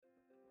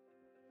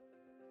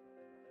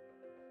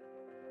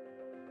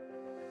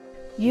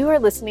You are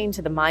listening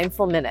to the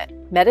Mindful Minute,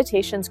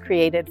 meditations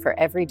created for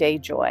everyday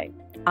joy.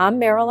 I'm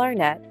Meryl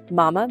Arnett,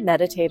 mama,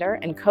 meditator,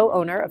 and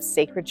co-owner of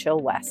Sacred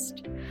Chill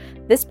West.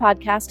 This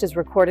podcast is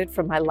recorded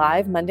from my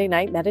live Monday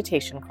night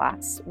meditation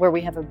class, where we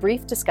have a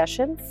brief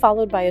discussion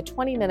followed by a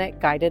 20-minute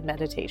guided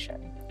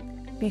meditation.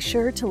 Be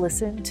sure to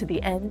listen to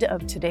the end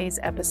of today's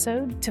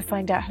episode to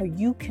find out how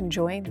you can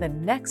join the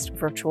next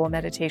virtual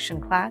meditation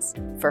class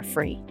for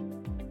free.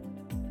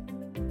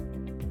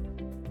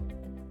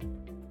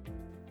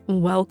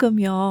 Welcome,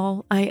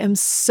 y'all. I am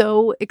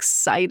so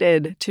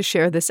excited to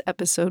share this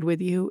episode with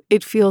you.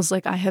 It feels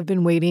like I have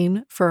been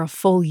waiting for a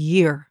full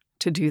year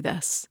to do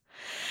this.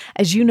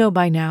 As you know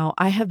by now,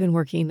 I have been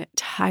working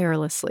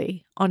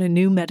tirelessly on a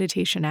new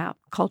meditation app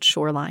called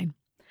Shoreline.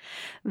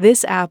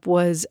 This app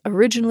was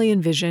originally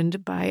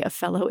envisioned by a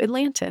fellow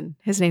Atlantan.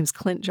 His name's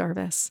Clint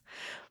Jarvis.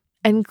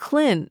 And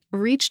Clint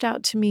reached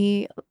out to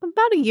me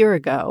about a year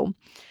ago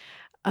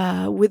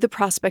with the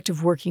prospect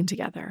of working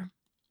together.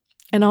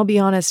 And I'll be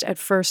honest, at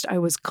first I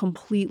was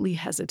completely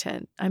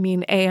hesitant. I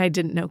mean, A, I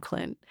didn't know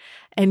Clint.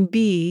 And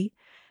B,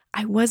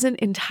 I wasn't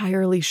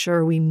entirely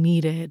sure we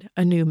needed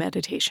a new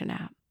meditation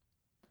app.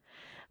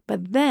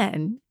 But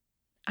then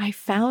I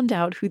found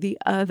out who the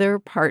other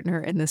partner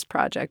in this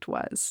project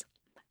was.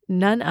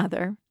 None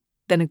other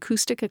than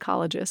acoustic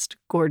ecologist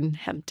Gordon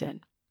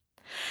Hempton.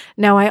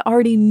 Now, I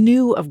already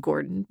knew of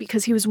Gordon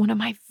because he was one of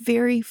my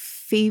very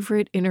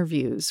favorite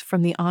interviews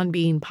from the On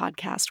Being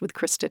podcast with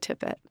Krista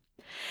Tippett.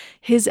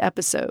 His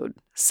episode,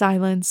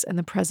 Silence and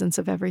the Presence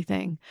of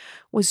Everything,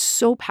 was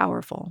so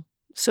powerful,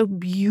 so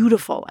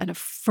beautiful and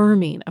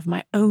affirming of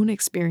my own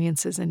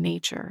experiences in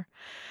nature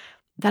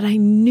that I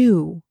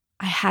knew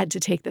I had to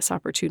take this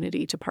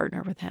opportunity to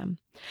partner with him.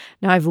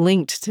 Now, I've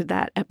linked to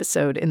that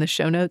episode in the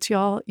show notes,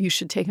 y'all. You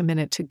should take a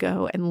minute to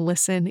go and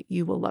listen.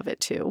 You will love it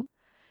too.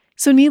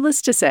 So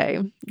needless to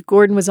say,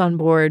 Gordon was on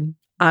board,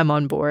 I'm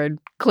on board,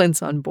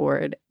 Clint's on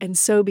board, and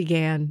so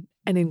began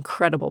an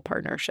incredible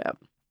partnership.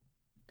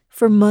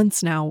 For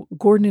months now,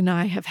 Gordon and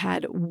I have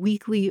had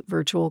weekly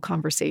virtual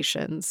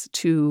conversations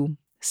to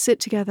sit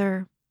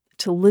together,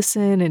 to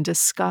listen and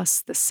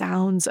discuss the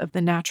sounds of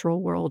the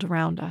natural world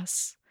around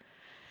us.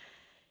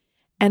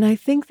 And I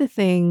think the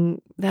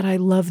thing that I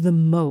love the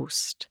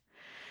most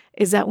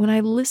is that when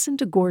I listen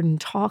to Gordon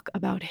talk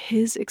about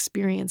his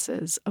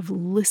experiences of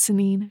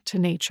listening to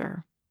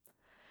nature,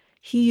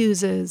 he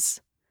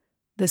uses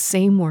the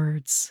same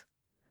words,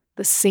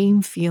 the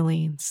same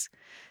feelings,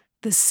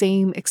 the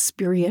same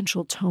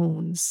experiential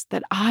tones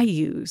that I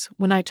use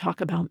when I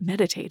talk about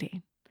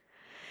meditating.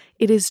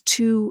 It is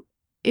two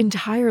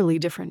entirely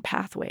different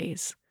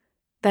pathways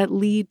that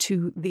lead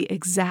to the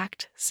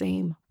exact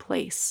same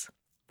place,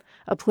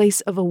 a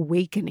place of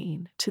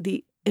awakening to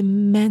the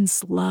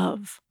immense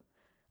love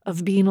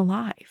of being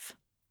alive.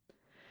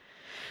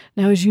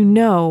 Now, as you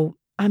know,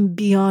 I'm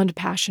beyond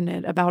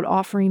passionate about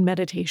offering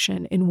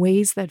meditation in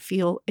ways that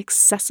feel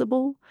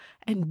accessible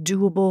and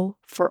doable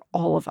for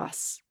all of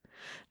us.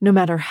 No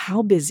matter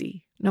how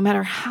busy, no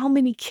matter how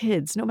many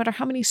kids, no matter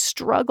how many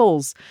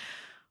struggles,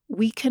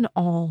 we can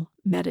all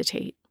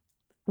meditate.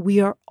 We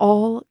are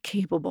all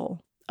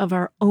capable of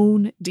our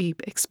own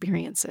deep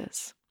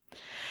experiences.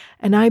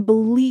 And I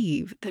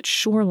believe that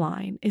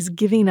Shoreline is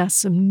giving us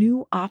some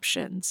new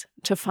options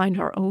to find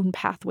our own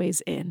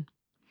pathways in.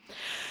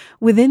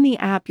 Within the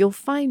app, you'll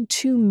find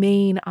two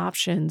main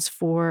options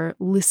for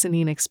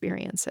listening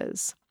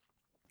experiences.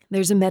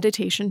 There's a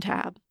meditation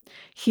tab.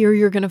 Here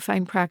you're going to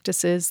find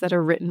practices that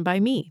are written by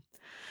me.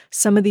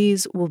 Some of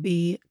these will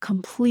be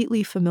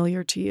completely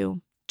familiar to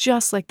you,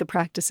 just like the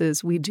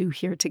practices we do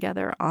here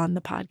together on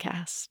the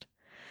podcast.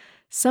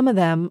 Some of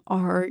them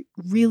are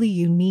really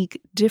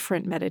unique,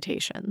 different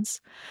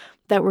meditations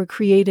that were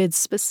created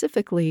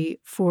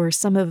specifically for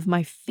some of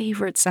my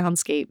favorite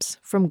soundscapes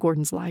from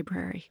Gordon's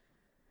library.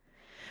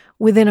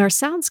 Within our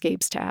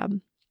Soundscapes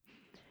tab,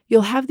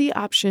 you'll have the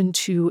option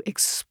to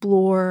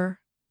explore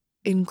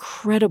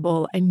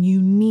incredible and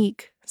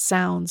unique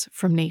sounds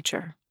from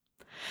nature.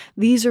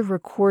 These are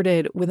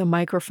recorded with a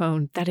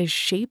microphone that is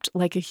shaped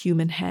like a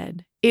human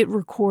head. It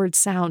records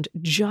sound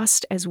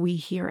just as we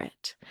hear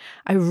it.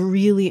 I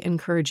really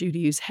encourage you to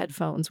use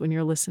headphones when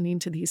you're listening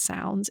to these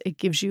sounds. It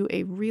gives you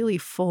a really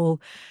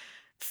full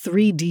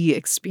 3D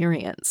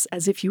experience,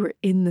 as if you were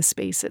in the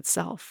space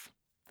itself.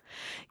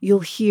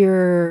 You'll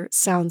hear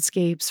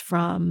soundscapes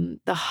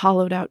from the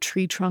hollowed-out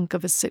tree trunk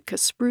of a Sitka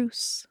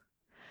spruce,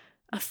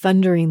 a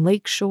thundering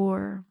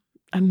lakeshore,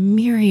 a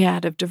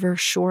myriad of diverse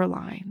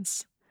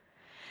shorelines.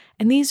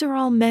 And these are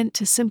all meant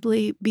to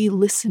simply be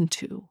listened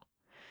to.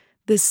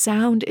 The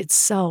sound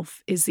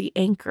itself is the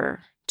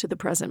anchor to the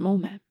present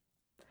moment.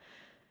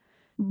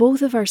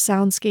 Both of our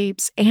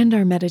soundscapes and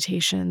our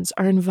meditations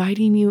are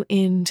inviting you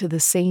into the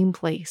same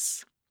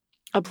place,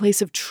 a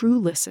place of true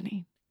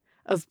listening,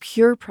 of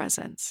pure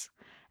presence,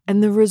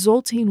 and the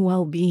resulting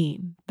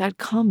well-being that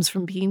comes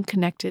from being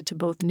connected to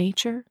both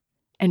nature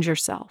and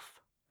yourself.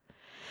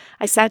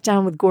 I sat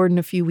down with Gordon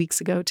a few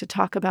weeks ago to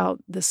talk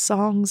about the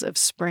songs of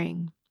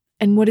spring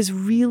and what is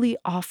really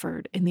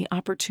offered in the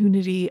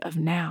opportunity of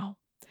now.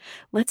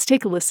 Let's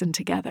take a listen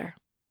together.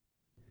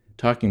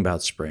 talking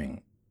about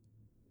spring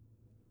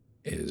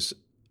is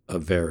a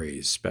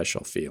very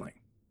special feeling.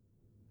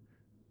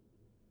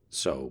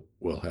 So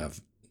we'll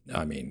have,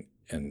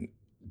 and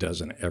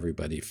doesn't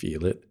everybody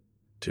feel it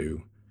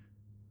too?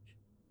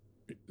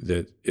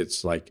 That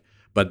it's like,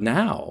 but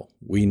now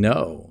we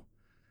know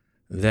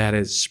that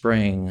it's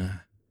spring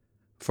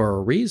for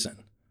a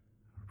reason,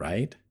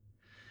 right?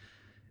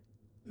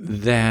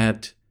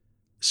 That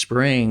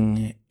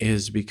spring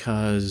is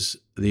because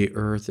the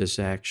Earth is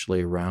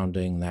actually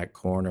rounding that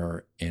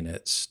corner in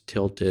its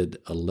tilted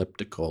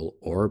elliptical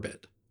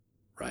orbit,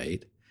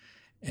 right?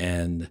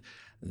 And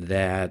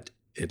that,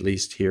 at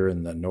least here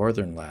in the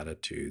northern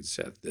latitudes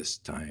at this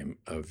time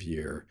of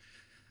year,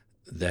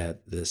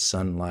 that the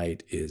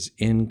sunlight is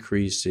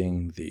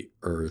increasing, the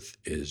Earth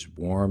is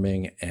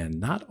warming, and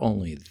not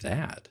only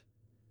that,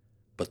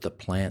 but the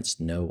plants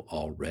know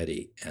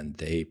already, and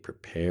they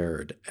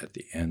prepared at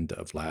the end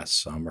of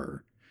last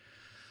summer,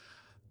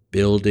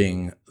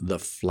 building the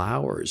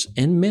flowers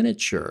in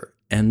miniature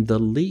and the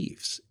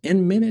leaves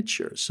in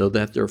miniature so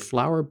that their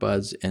flower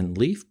buds and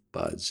leaf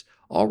buds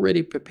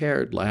already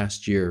prepared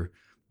last year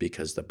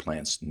because the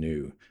plants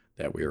knew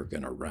that we were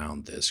going to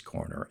round this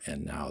corner,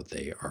 and now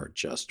they are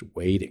just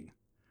waiting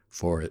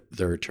for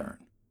their turn,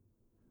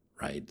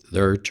 right?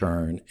 Their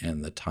turn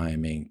and the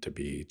timing to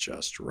be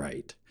just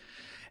right.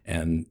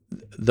 And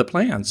the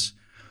plants,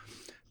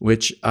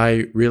 which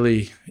I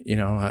really,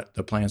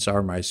 the plants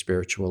are my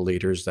spiritual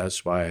leaders.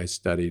 That's why I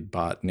studied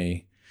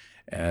botany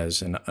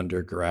as an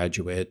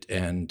undergraduate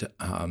and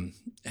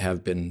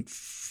have been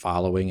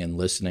following and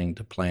listening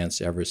to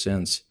plants ever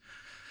since,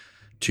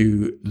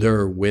 to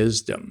their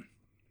wisdom,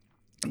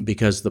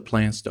 because the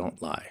plants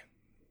don't lie.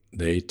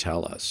 They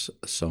tell us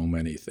so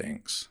many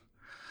things.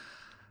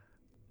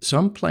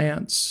 Some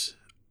plants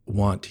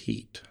want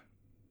heat,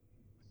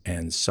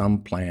 and some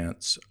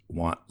plants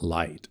want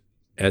light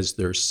as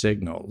their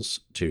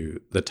signals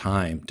to the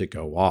time to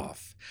go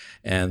off.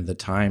 And the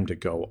time to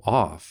go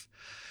off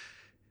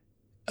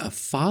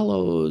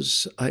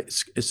follows,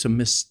 it's a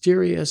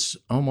mysterious,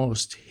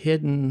 almost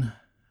hidden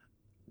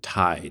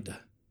tide.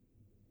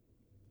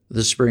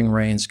 The spring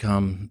rains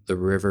come, the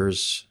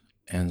rivers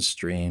and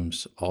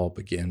streams all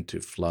begin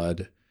to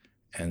flood,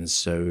 and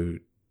so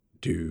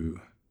do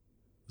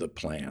the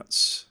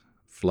plants,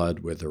 flood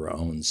with their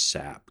own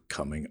sap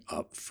coming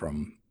up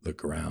from the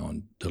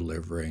ground,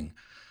 delivering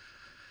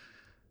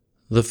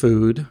the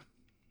food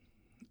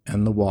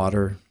and the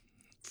water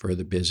for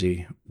the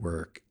busy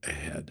work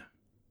ahead.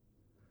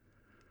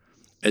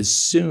 As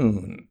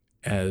soon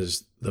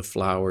as the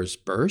flowers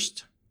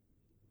burst,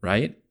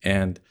 right?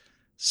 And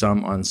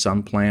on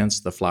some plants,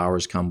 the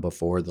flowers come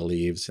before the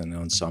leaves, and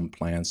on some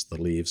plants,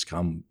 the leaves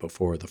come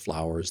before the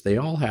flowers. They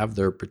all have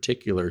their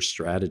particular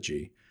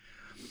strategy.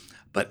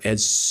 But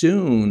as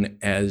soon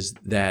as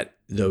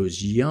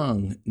those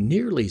young,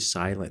 nearly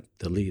silent,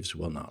 the leaves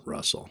will not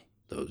rustle.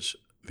 Those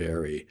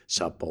very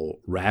supple,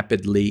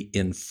 rapidly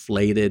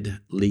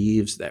inflated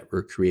leaves that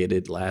were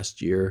created last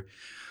year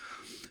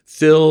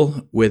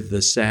fill with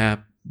the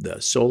sap,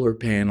 the solar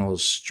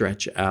panels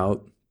stretch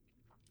out,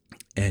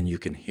 and you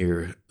can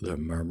hear the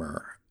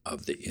murmur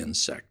of the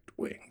insect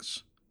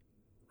wings,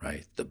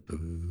 right? The boo,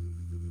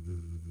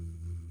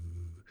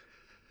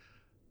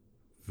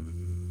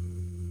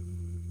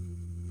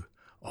 boo,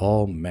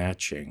 all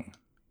matching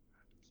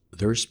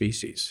their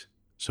species.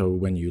 So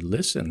when you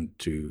listen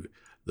to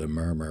the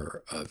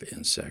murmur of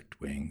insect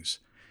wings,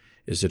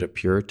 is it a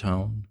pure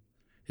tone?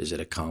 Is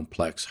it a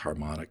complex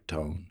harmonic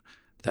tone?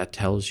 That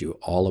tells you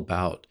all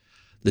about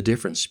the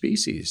different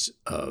species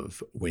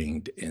of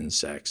winged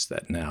insects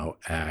that now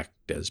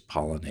act as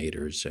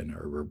pollinators and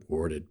are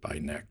rewarded by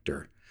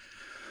nectar.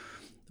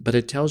 But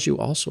it tells you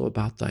also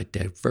about the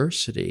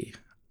diversity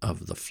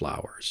of the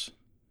flowers.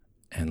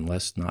 And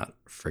let's not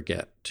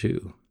forget,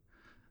 too,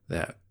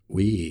 that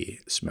we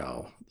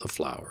smell the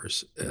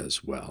flowers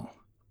as well.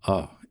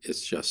 Oh,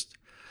 it's just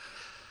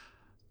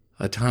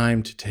a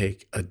time to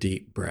take a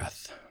deep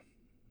breath.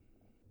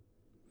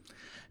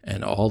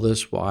 And all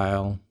this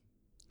while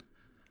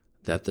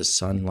that the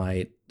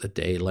sunlight, the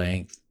day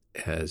length,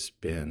 has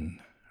been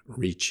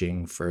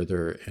reaching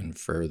further and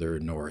further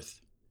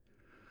north,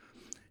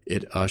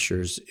 it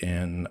ushers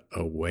in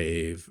a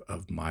wave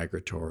of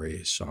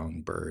migratory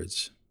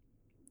songbirds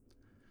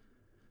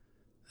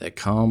that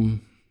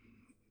come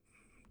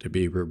to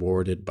be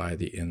rewarded by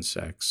the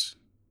insects,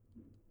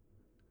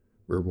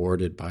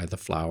 rewarded by the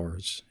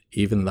flowers.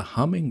 Even the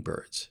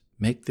hummingbirds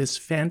make this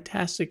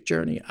fantastic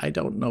journey. I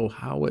don't know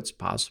how it's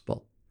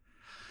possible.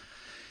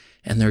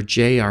 And they're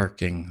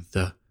jay-arcing,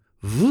 the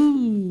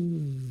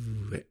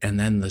woo, and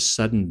then the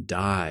sudden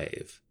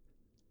dive,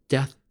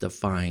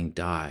 death-defying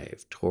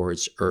dive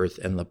towards Earth,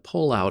 and the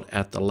pull-out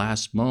at the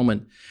last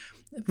moment,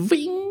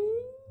 ving,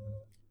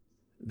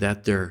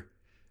 that they're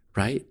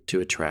right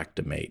to attract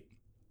a mate.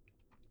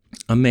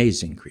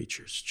 Amazing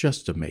creatures,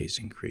 just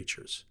amazing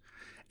creatures.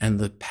 And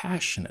the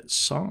passionate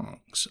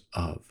songs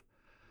of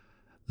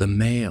the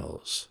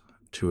males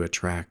to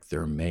attract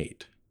their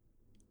mate,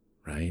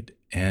 right?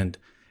 And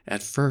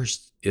at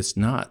first, it's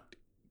not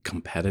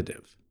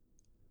competitive,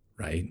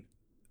 right?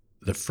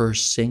 The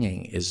first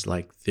singing is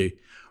like the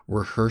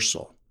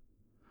rehearsal,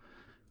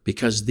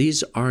 because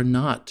these are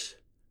not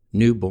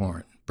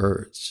newborn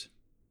birds.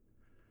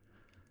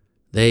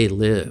 They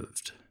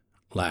lived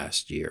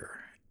last year,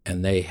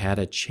 and they had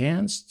a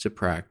chance to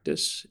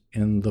practice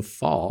in the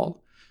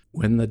fall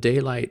when the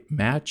daylight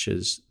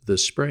matches the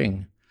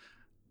spring,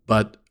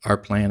 but our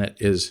planet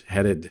is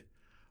headed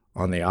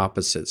on the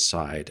opposite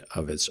side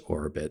of its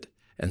orbit,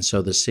 and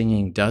so the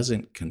singing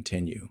doesn't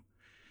continue.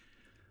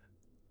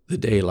 The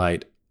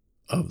daylight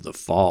of the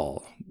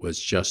fall was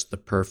just the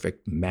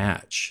perfect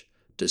match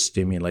to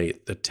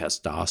stimulate the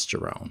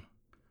testosterone,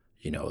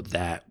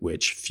 that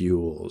which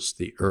fuels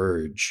the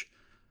urge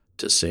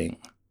to sing.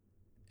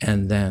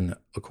 And then,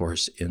 of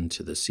course,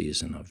 into the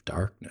season of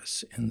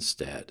darkness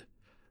instead.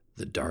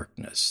 The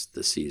darkness,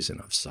 the season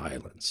of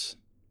silence.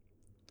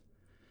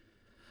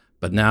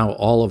 But now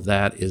all of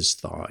that is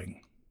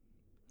thawing,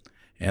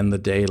 and the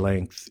day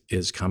length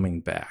is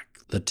coming back.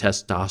 The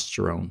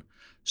testosterone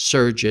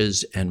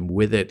surges, and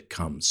with it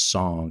comes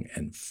song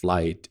and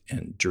flight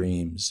and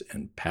dreams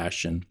and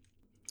passion.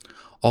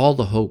 All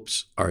the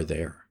hopes are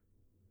there.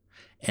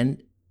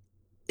 And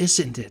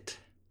isn't it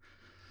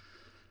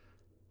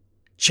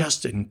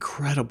just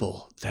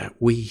incredible that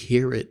we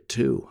hear it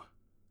too?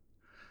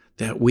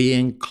 That we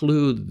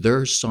include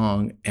their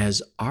song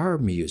as our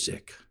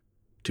music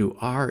to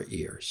our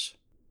ears.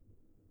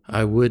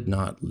 I would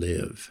not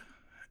live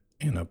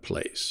in a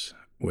place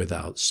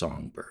without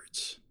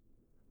songbirds.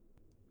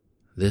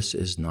 This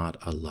is not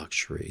a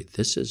luxury.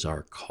 This is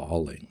our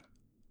calling,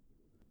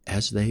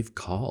 as they've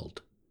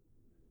called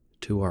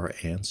to our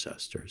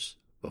ancestors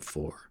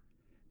before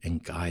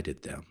and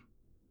guided them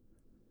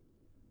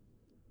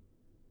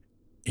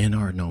in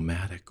our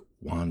nomadic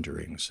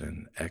wanderings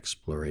and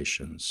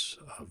explorations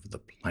of the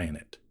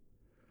planet.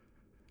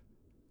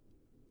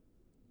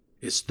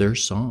 It's their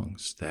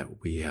songs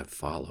that we have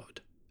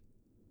followed.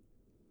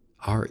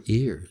 Our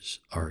ears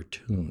are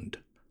tuned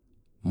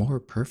more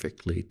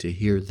perfectly to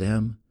hear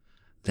them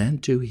than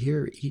to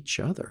hear each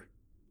other.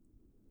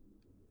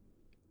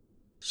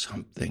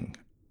 Something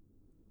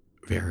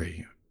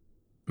very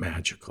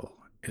magical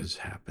is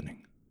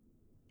happening.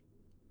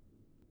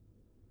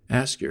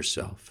 Ask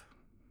yourself,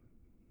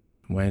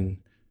 when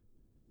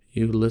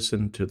you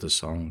listen to the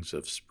songs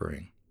of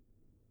spring,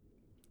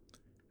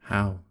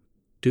 how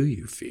do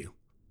you feel?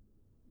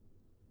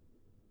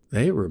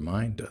 They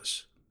remind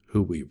us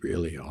who we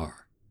really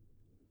are,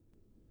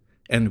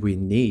 and we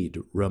need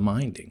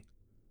reminding.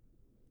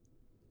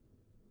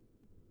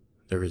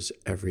 There is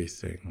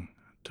everything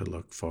to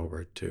look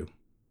forward to,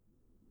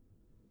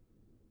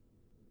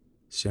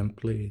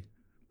 simply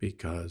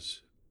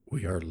because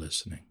we are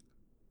listening.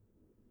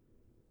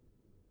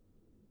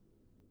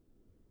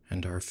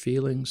 And our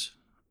feelings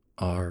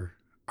are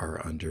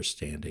our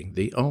understanding,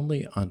 the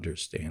only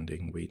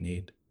understanding we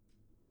need.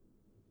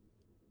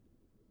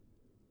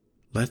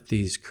 Let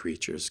these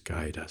creatures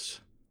guide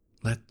us.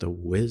 Let the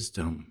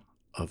wisdom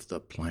of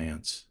the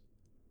plants,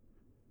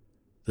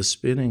 the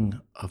spinning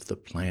of the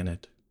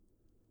planet,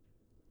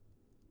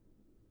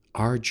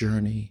 our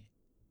journey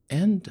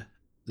and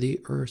the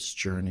Earth's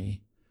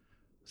journey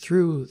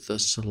through the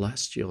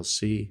celestial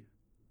sea.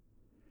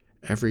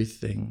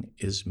 Everything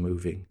is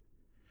moving,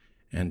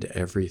 and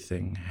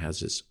everything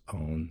has its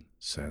own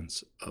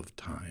sense of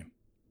time.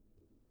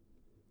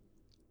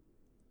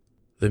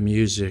 The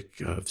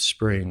music of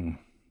spring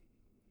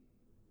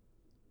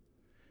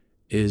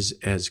is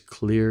as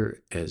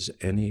clear as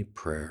any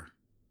prayer,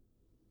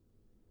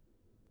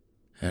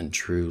 and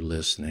true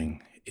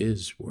listening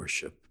is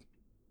worship.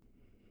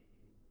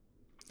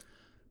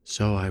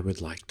 So I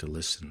would like to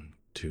listen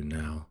to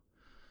now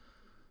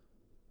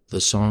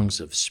the songs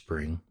of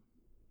spring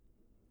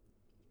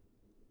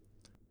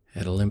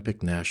at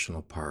Olympic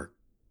National Park,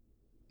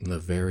 the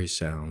very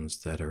sounds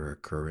that are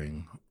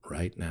occurring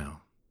right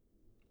now,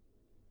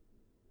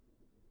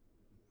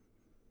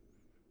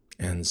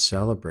 and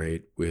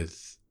celebrate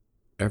with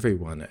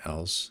everyone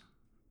else,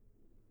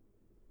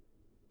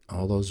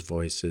 all those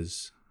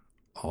voices,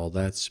 all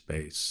that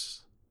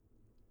space,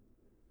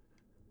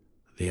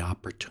 the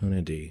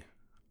opportunity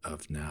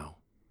of now.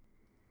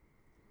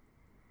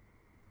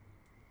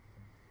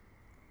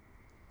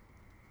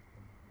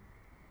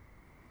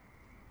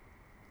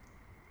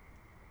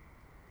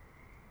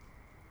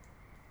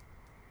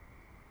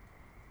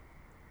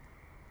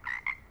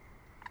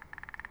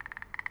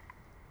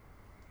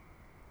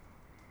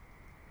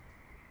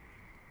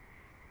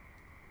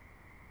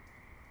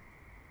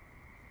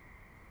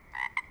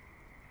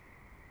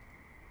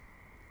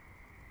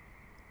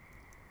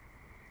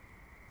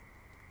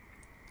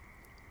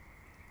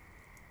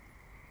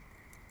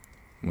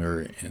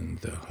 We're in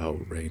the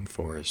Hoh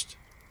rainforest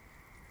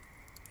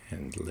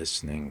and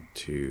listening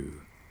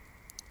to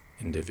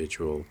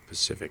individual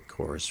Pacific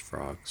chorus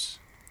frogs.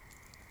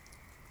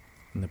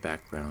 In the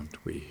background,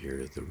 we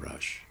hear the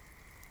rush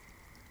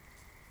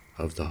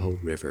of the Hoh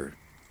River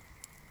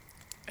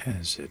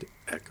as it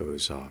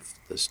echoes off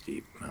the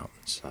steep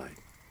mountainside.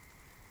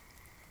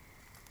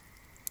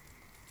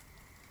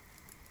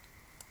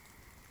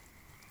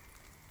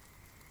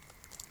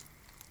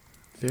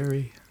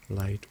 very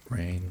light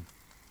rain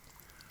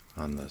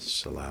on the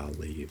salal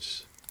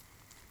leaves.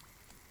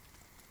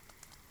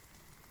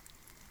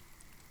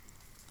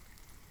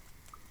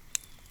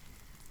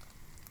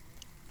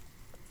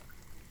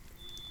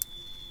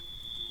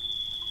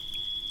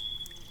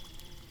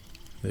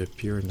 The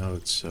pure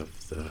notes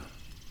of the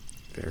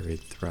varied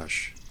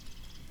thrush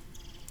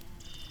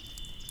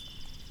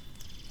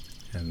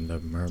and the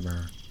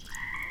murmur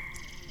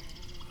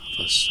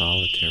of a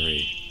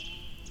solitary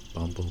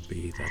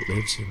bumblebee that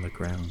lives in the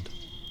ground,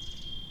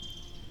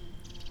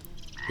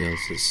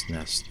 builds its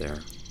nest there,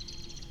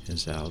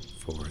 is out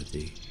for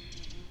the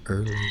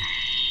early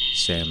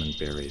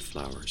salmonberry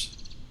flowers.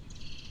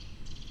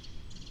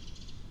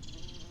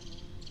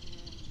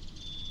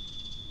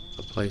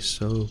 A place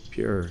so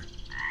pure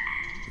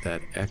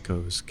that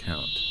echoes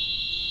count.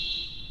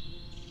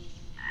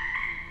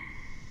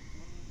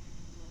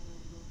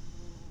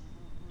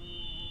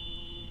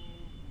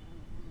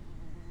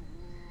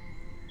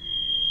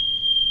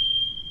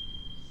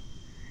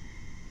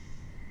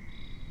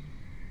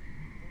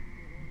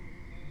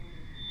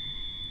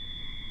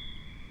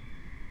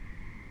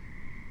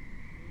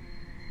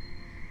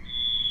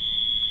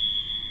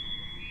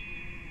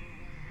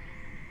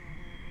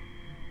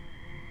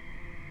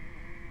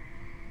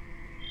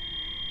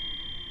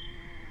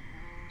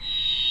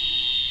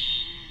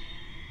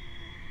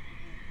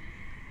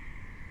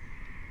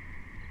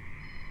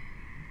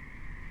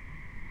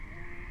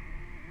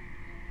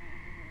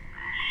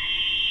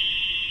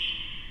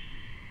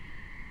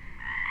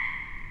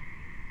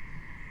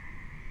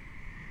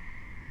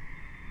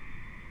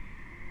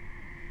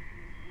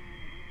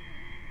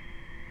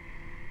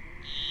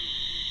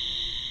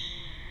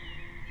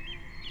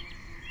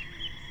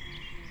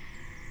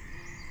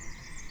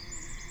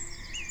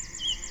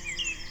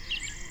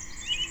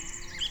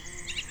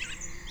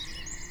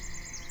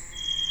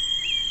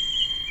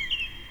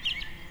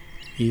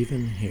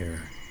 Even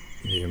here,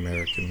 the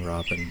American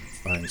robin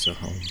finds a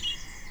home.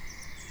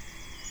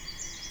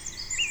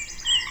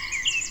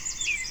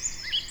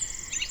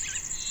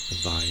 The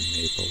vine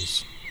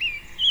maples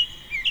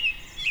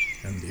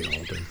and the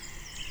alder.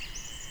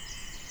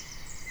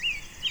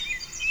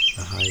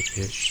 The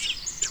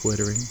high-pitched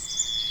twittering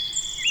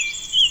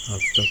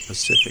of the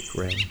Pacific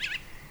wren.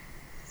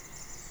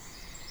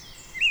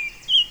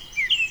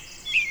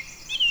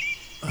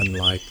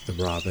 Unlike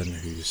the robin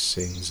who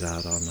sings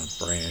out on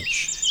a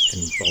branch in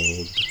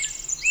bold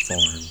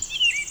form,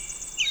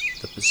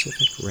 the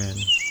Pacific wren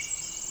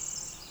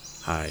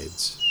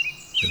hides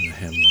in the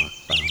hemlock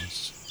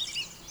boughs.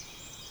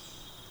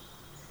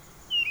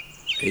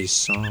 A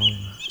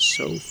song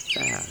so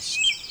fast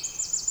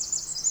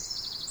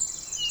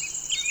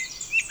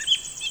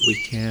we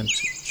can't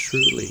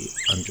truly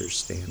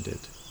understand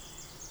it,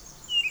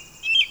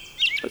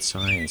 but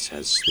science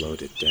has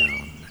slowed it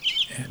down,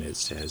 and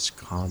it's as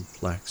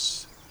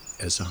complex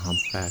as a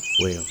humpback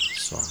whale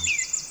song.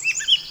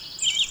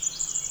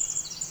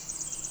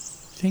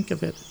 Think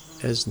of it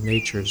as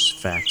nature's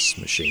fax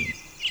machine,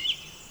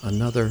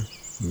 another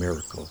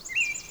miracle.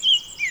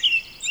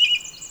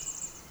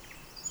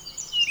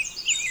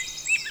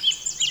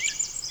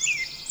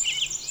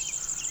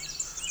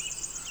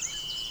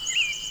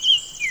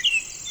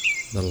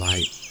 The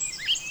light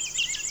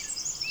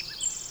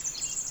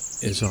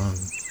is on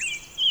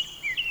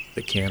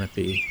the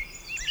canopy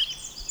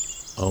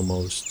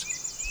almost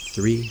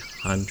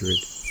 300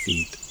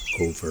 feet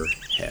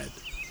overhead.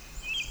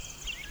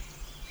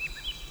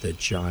 The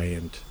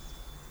giant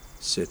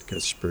Sitka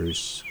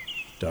spruce,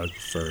 Doug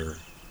fir,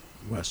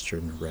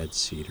 western red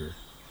cedar.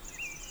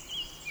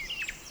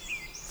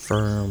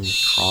 Firm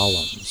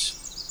columns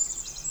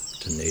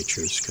to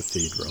nature's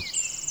cathedral.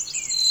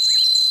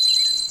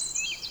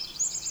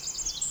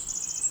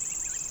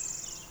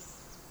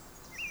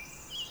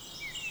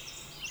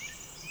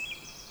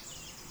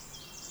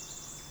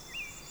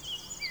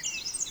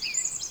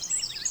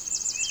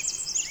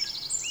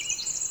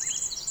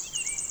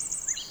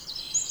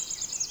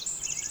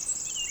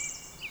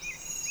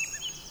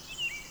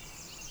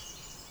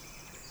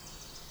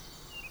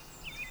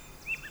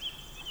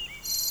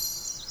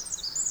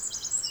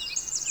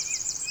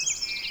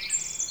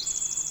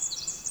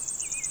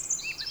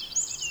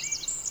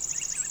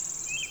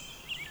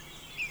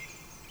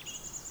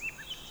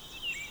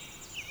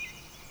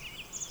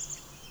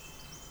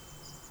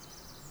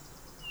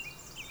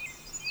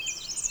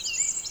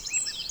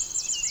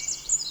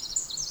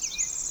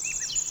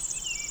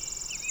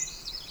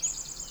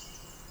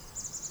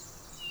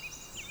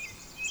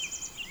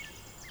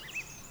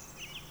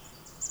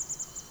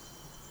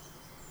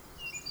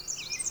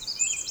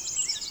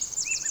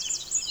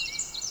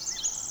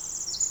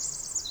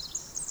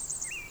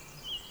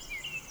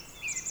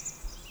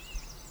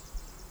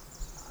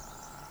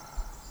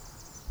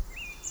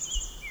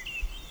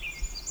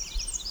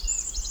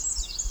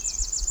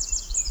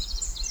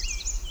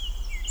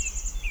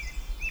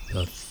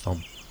 The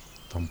thump,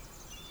 thump,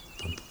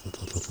 thump, thump,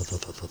 thump, thump,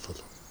 thump, thump, thump, thump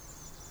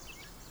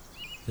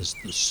is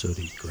the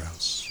sooty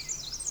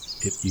grouse.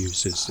 It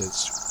uses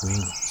its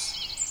wings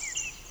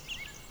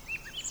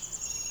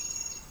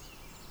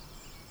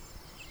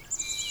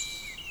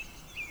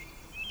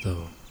The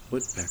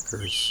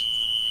woodpeckers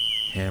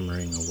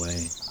hammering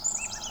away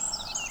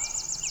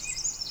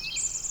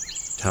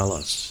tell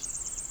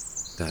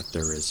us that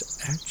there is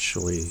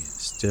actually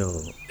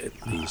still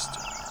at least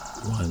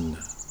one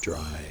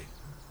dry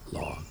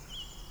log.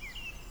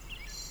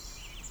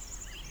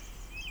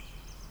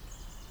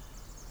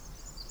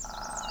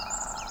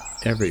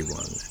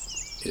 Everyone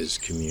is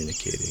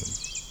communicating.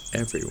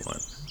 Everyone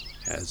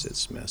has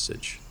its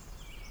message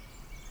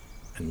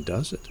and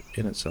does it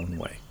in its own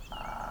way.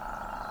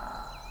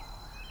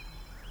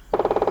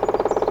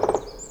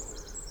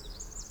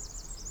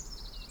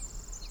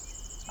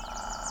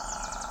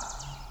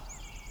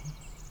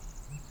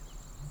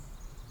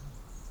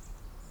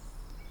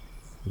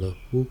 The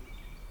whoop,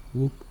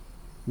 whoop,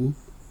 whoop,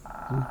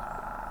 whoop.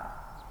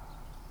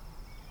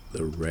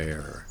 The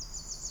rare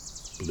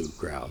blue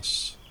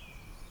grouse.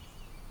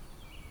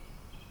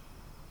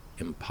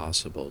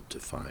 Impossible to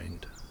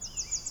find.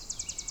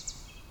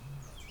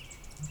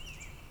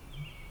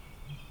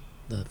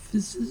 The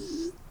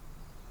fizz.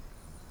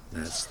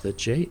 That's the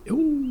J.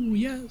 Oh,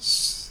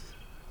 yes.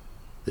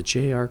 The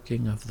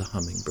J-arcing of the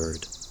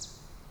hummingbird.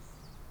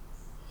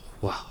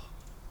 Wow.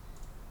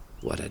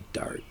 What a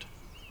dart.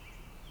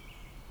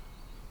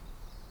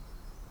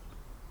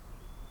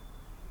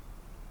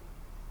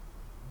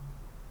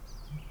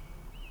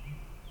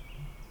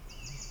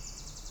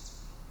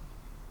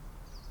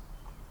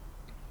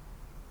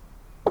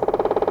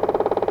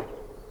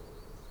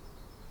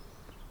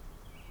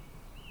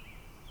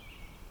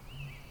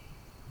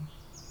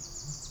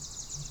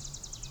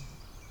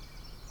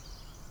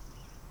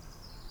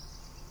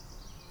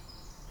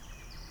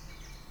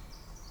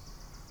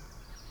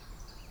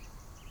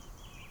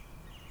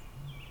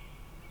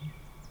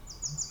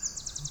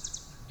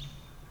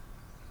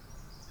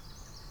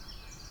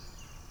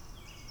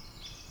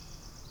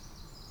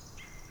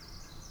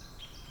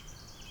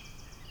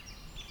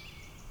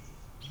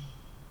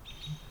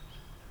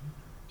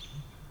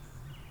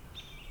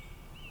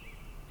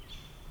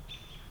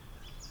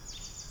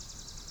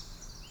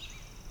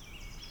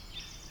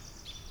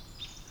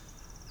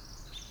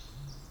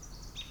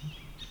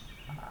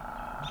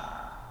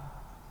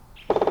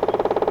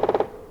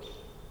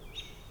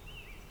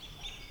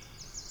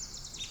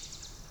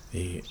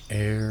 The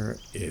air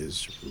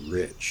is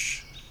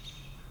rich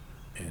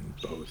in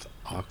both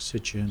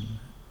oxygen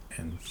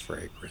and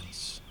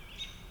fragrance.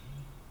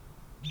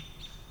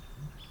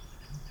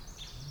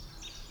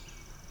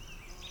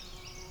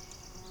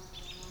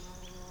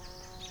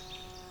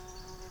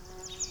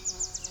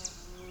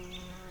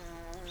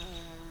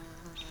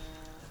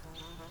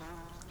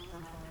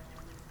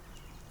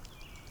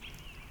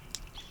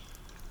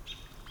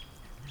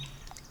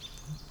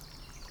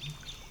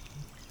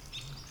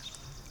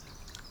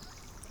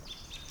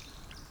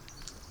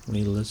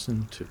 We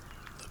listen to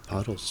the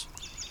puddles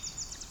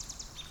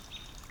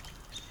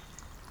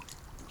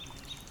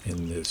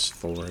in this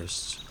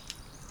forest.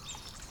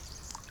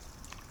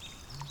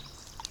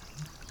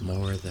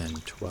 More than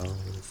 12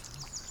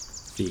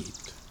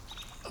 feet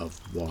of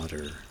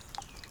water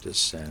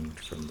descend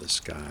from the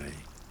sky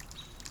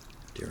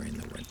during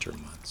the winter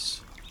months.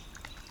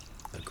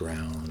 The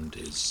ground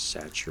is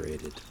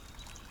saturated,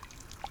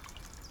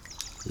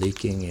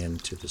 leaking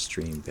into the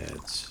stream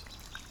beds.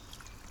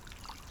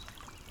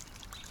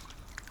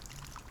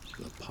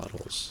 The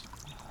puddles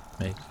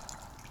make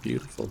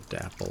beautiful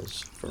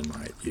dapples for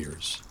my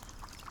ears.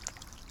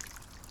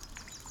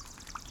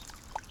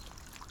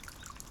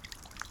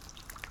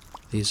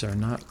 These are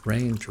not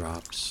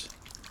raindrops.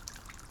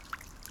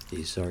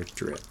 These are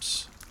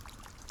drips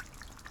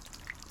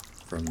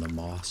from the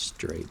moss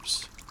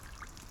drapes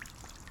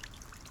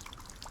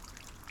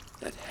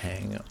that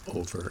hang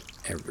over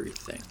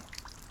everything.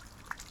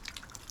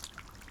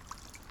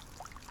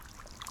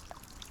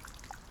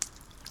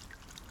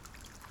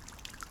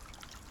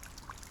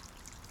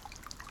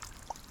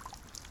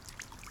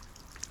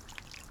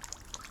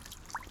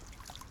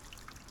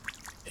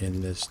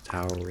 In this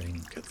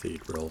towering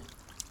cathedral,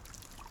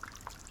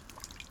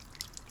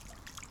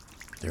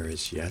 there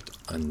is yet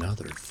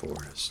another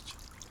forest,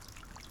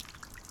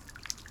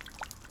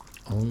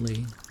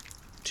 only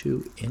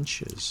 2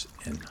 inches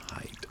in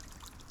height,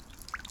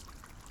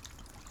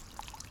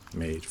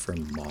 made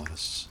from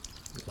moss,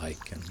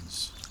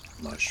 lichens,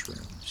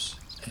 mushrooms,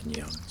 and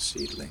young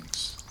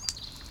seedlings.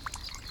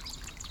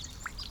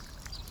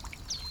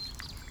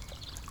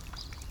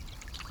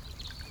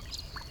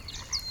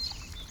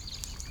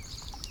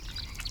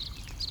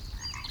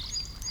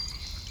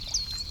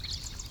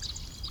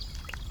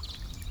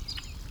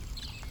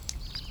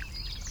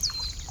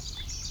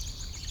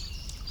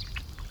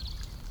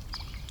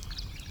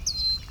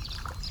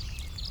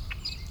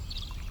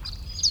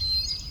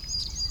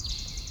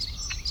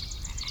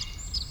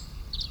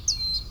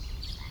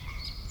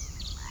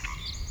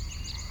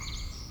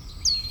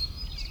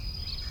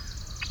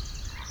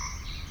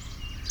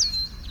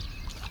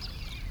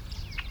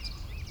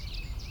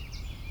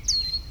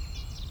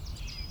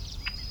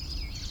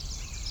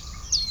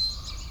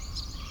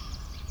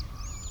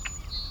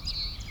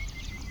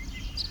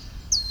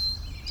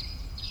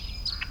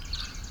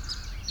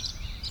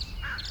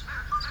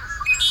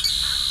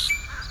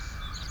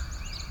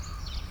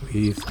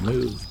 We've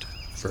moved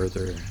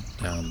further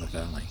down the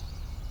valley,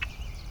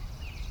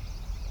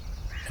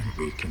 and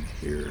we can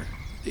hear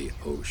the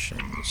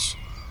ocean's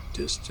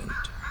distant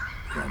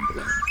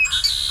rumbling,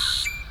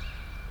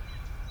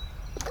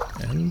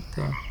 and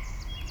the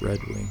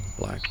red-winged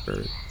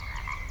blackbird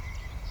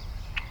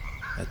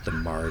at the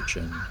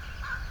margin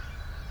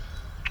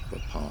of a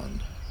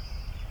pond,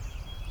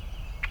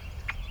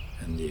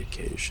 and the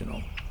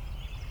occasional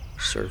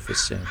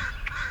surfacing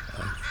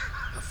of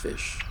a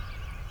fish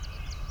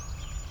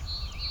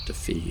to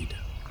feed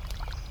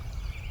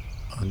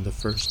on the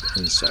first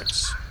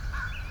insects.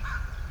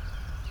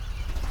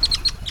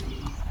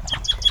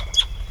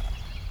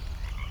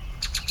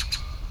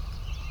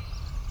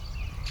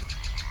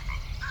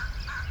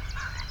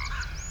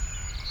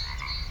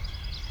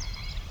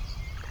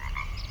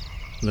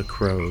 The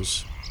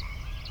crows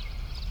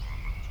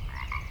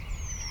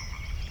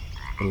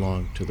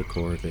belong to the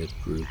corvid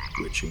group,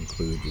 which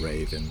include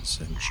ravens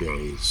and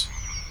jays,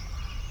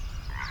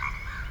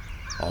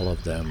 all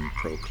of them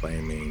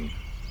proclaiming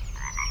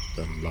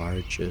the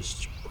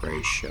largest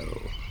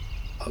ratio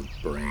of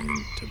brain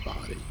to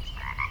body.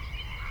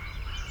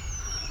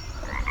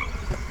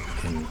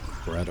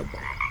 Incredible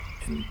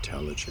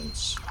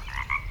intelligence.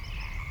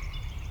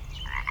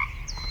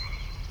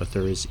 But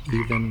there is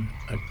even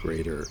a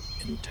greater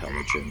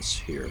intelligence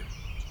here.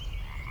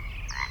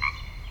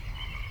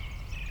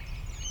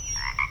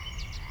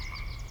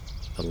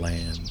 The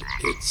land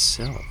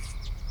itself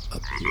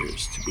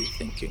appears to be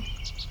thinking.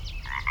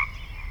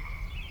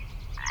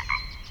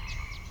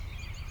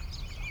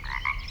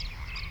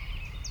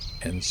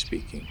 And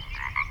speaking.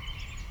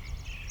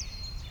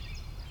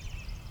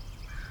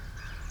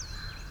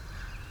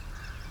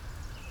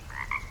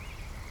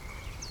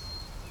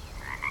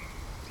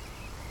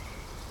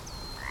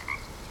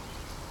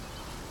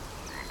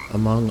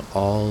 Among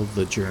all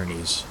the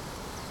journeys,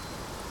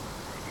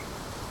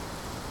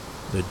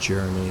 the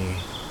journey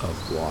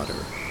of water.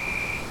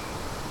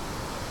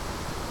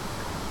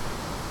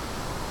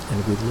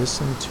 And we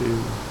listen to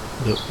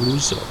the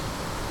ouzo,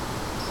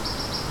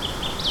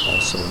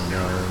 also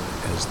known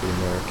as the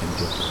American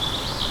dipper,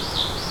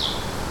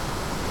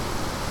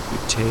 who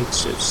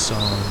takes its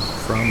song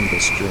from the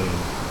stream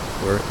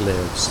where it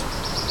lives,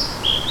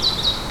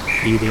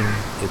 feeding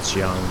its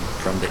young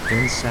from the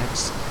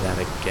insects that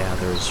it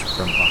gathers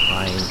from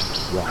behind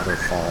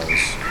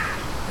waterfalls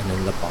and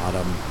in the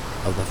bottom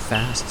of the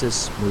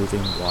fastest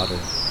moving water,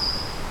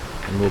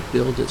 and will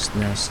build its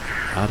nest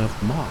out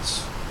of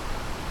moss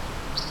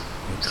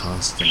and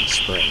constant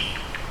spray.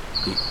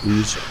 The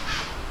ouzo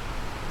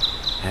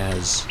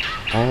has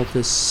all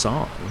this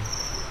song,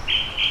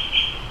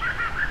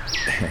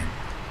 and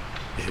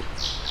it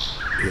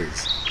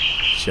is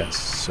just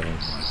so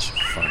much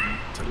fun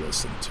to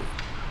listen to.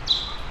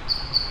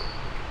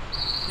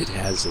 It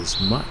has as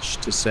much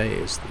to say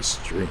as the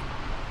stream.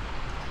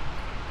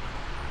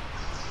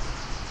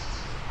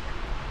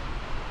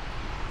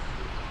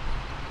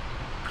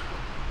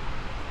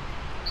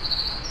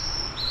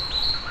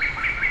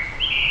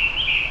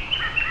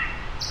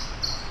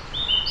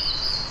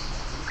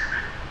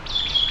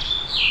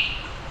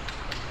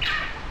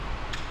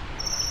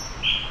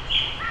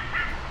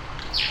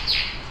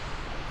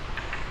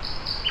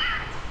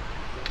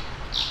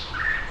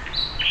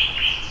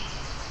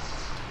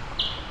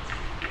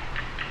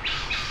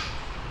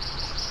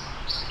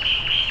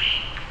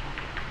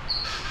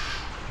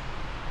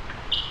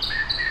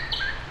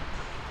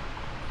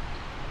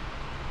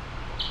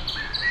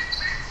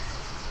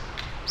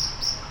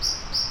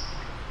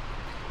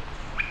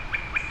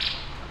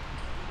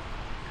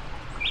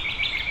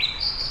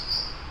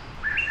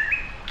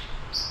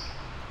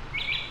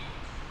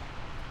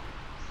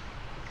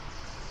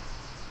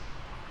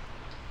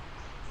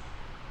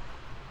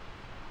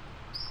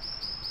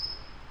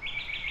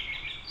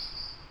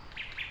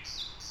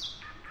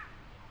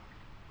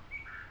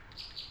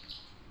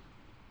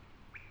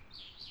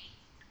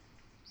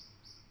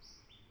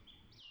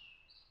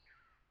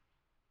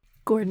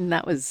 Gordon,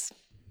 that was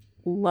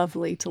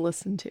lovely to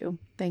listen to.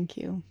 Thank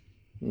you.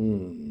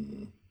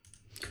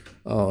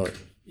 Oh,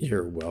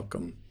 you're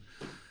welcome.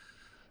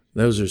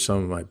 Those are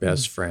some of my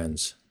best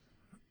friends.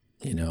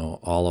 You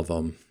know, all of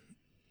them.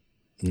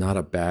 Not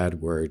a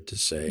bad word to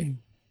say.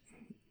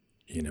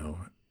 You know,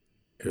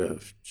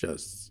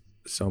 just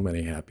so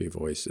many happy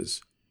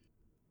voices.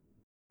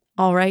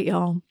 All right,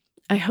 y'all.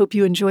 I hope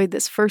you enjoyed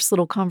this first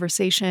little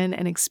conversation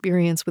and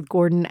experience with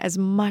Gordon as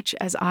much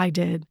as I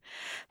did.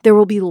 There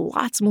will be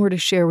lots more to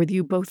share with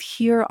you both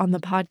here on the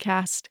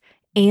podcast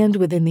and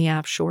within the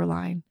app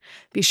Shoreline.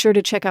 Be sure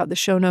to check out the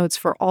show notes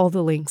for all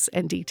the links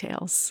and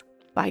details.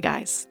 Bye,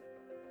 guys.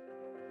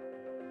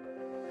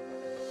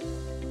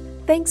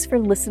 Thanks for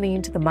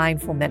listening to the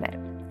Mindful Minute.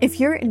 If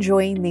you're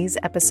enjoying these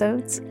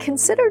episodes,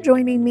 consider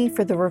joining me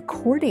for the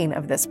recording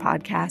of this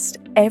podcast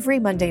every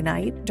Monday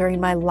night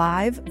during my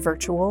live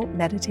virtual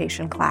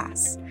meditation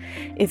class.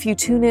 If you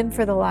tune in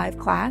for the live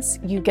class,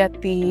 you get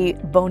the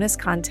bonus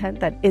content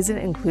that isn't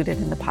included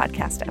in the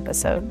podcast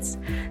episodes.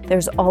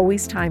 There's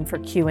always time for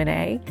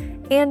Q&A,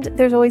 and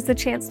there's always the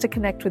chance to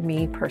connect with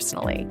me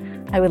personally.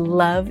 I would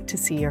love to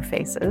see your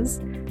faces.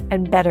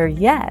 And better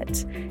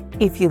yet,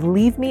 if you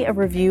leave me a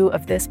review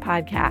of this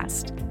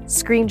podcast,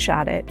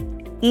 screenshot it,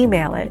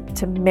 email it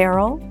to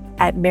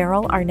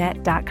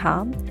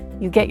Meryl@merylarnett.com.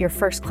 You get your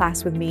first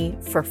class with me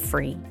for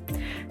free.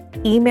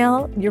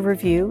 Email your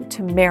review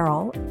to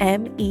Meryl,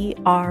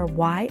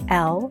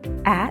 MERYL,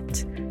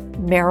 at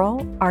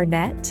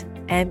merylarnett,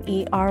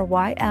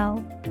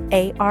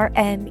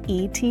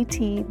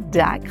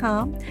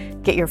 MERYLARNETT.com.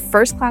 Get your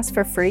first class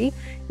for free.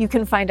 You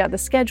can find out the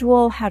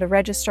schedule, how to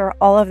register,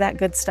 all of that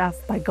good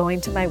stuff by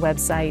going to my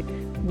website,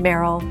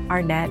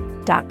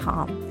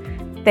 merylarnett.com.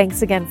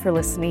 Thanks again for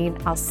listening.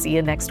 I'll see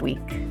you next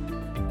week.